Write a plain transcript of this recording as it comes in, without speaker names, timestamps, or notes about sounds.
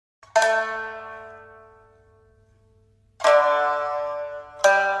Hello,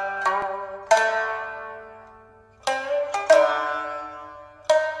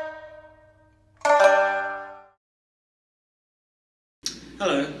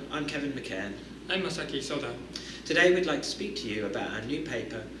 I'm Kevin McCairn. I'm Masaki Soda. Today we'd like to speak to you about our new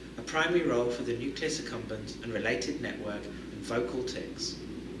paper, A Primary Role for the Nucleus Accumbens and Related Network in Vocal Tics.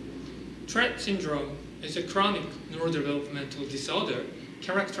 Tourette syndrome is a chronic neurodevelopmental disorder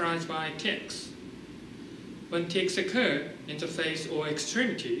characterized by tics. When tics occur in the face or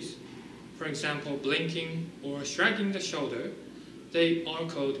extremities, for example blinking or shrugging the shoulder, they are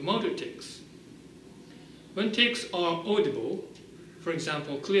called motor tics. When tics are audible, for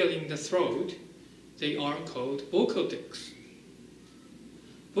example clearing the throat, they are called vocal tics.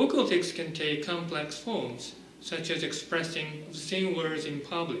 Vocal tics can take complex forms, such as expressing obscene words in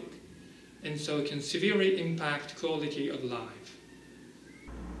public, and so can severely impact quality of life.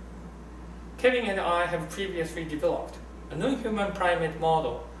 Kevin and I have previously developed a non-human primate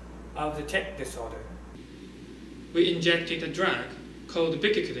model of the tic disorder. We injected a drug called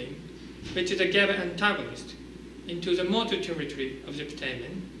bicaculin, which is a GABA antagonist, into the motor territory of the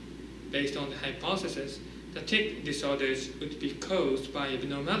putamen, based on the hypothesis that tic disorders would be caused by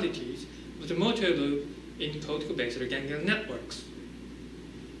abnormalities of the motor loop in cortico-basal ganglia networks.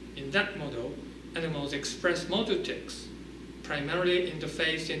 In that model, animals express motor tics, primarily in the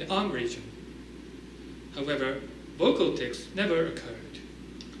face and arm region. However, vocal tics never occurred.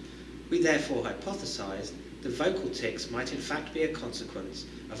 We therefore hypothesized that vocal tics might in fact be a consequence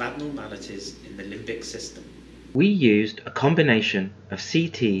of abnormalities in the limbic system. We used a combination of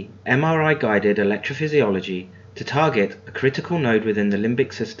CT, MRI-guided electrophysiology to target a critical node within the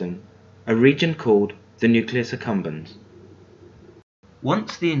limbic system, a region called the nucleus accumbens.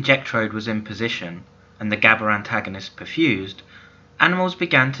 Once the injectrode was in position and the GABA antagonist perfused, animals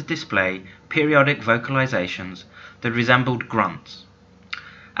began to display periodic vocalizations that resembled grunts.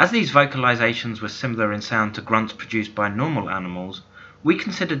 As these vocalizations were similar in sound to grunts produced by normal animals, we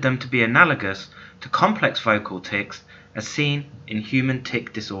considered them to be analogous to complex vocal tics as seen in human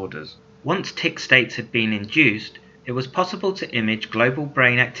tic disorders. Once tic states had been induced, it was possible to image global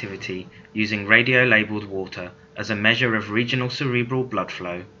brain activity using radio-labeled water as a measure of regional cerebral blood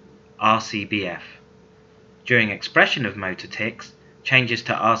flow, RCBF. During expression of motor tics, changes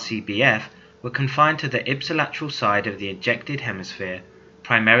to RCBF were confined to the ipsilateral side of the ejected hemisphere,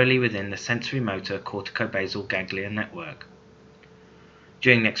 primarily within the sensory-motor cortico-basal ganglia network.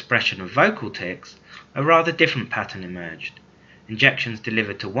 During the expression of vocal tics, a rather different pattern emerged. Injections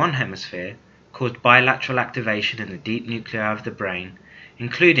delivered to one hemisphere caused bilateral activation in the deep nuclei of the brain,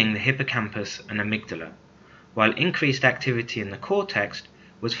 including the hippocampus and amygdala, while increased activity in the cortex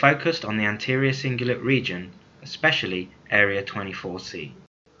was focused on the anterior cingulate region, especially area 24C.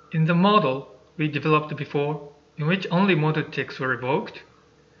 In the model we developed before, in which only motor tics were evoked,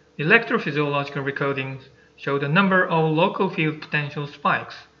 electrophysiological recordings showed a number of local field potential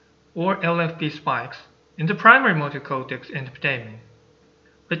spikes, or LFP spikes, in the primary motor cortex and putamen,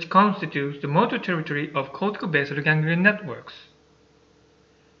 which constitutes the motor territory of cortico-basal ganglia networks.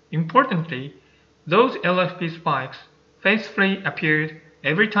 Importantly, those LFP spikes faithfully appeared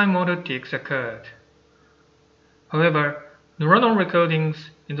every time motor tics occurred. However, neuronal recordings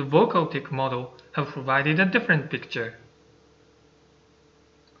in the vocal tic model have provided a different picture.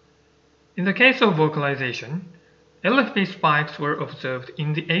 In the case of vocalization, LFP spikes were observed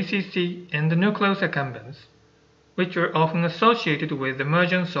in the ACC and the nucleus accumbens, which were often associated with the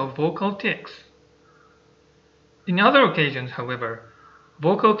emergence of vocal tics. In other occasions, however,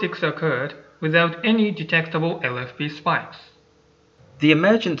 vocal tics occurred without any detectable LFP spikes. The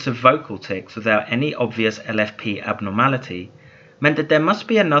emergence of vocal tics without any obvious LFP abnormality meant that there must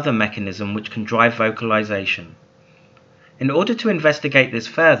be another mechanism which can drive vocalization. In order to investigate this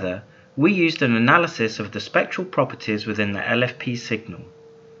further, we used an analysis of the spectral properties within the LFP signal.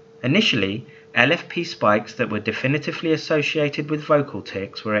 Initially, LFP spikes that were definitively associated with vocal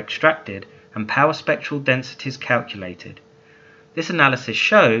tics were extracted and power spectral densities calculated. This analysis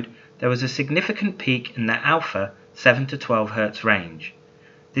showed there was a significant peak in the alpha 7 to 12 Hz range.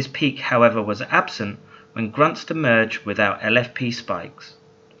 This peak, however, was absent when grunts emerged without LFP spikes.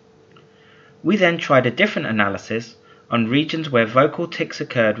 We then tried a different analysis on regions where vocal tics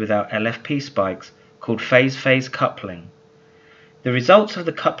occurred without LFP spikes, called phase-phase coupling. The results of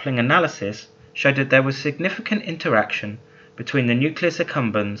the coupling analysis showed that there was significant interaction between the nucleus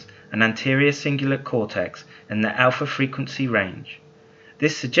accumbens and anterior cingulate cortex in the alpha frequency range.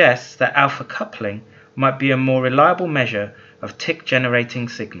 This suggests that alpha coupling might be a more reliable measure of tic-generating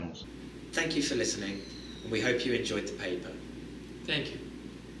signals. Thank you for listening, and we hope you enjoyed the paper. Thank you.